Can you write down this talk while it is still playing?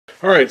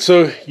Alright,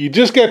 so you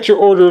just got your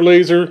Ortur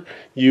laser,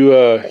 you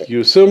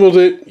assembled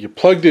it, you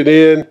plugged it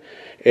in,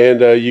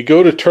 and you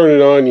go to turn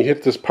it on, you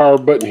hit this power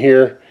button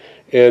here,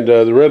 and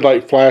the red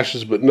light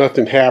flashes, but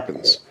nothing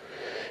happens.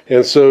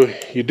 And so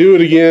you do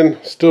it again,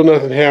 still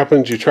nothing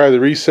happens. You try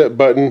the reset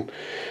button,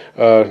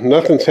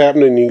 nothing's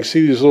happening. You can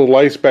see these little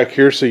lights back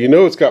here, so you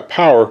know it's got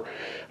power.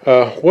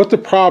 What the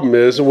problem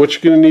is, and what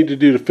you're going to need to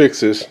do to fix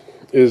this,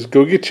 is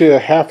go get you a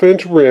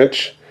 1/2-inch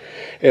wrench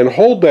and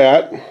hold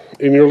that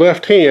in your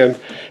left hand,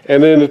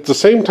 and then at the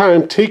same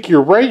time take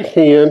your right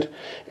hand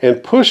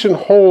and push and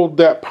hold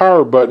that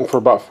power button for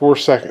about 4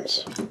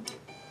 seconds.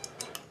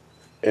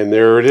 And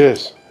there it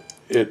is.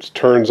 It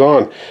turns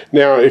on.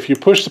 Now if you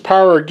push the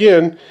power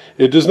again,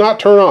 it does not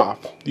turn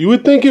off. You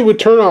would think it would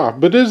turn off,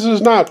 but it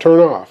does not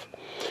turn off.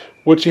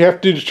 What you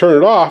have to do to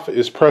turn it off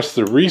is press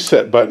the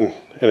reset button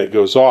and it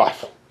goes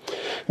off.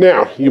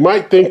 Now you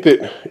might think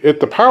that if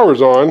the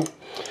power's on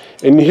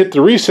and you hit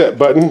the reset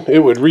button, it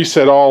would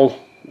reset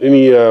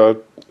any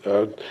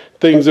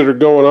things that are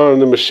going on in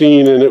the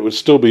machine and it would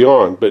still be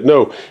on. But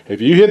no,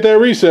 if you hit that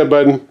reset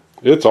button,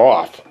 it's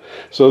off.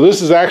 So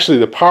this is actually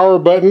the power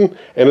button,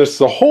 and it's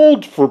the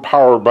hold for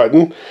power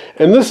button,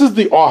 and this is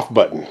the off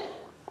button.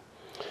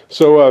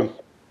 So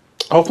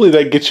hopefully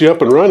that gets you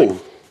up and running.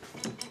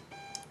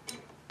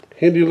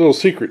 Handy little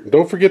secret.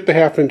 Don't forget the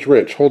 1/2-inch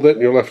wrench. Hold that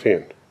in your left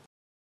hand.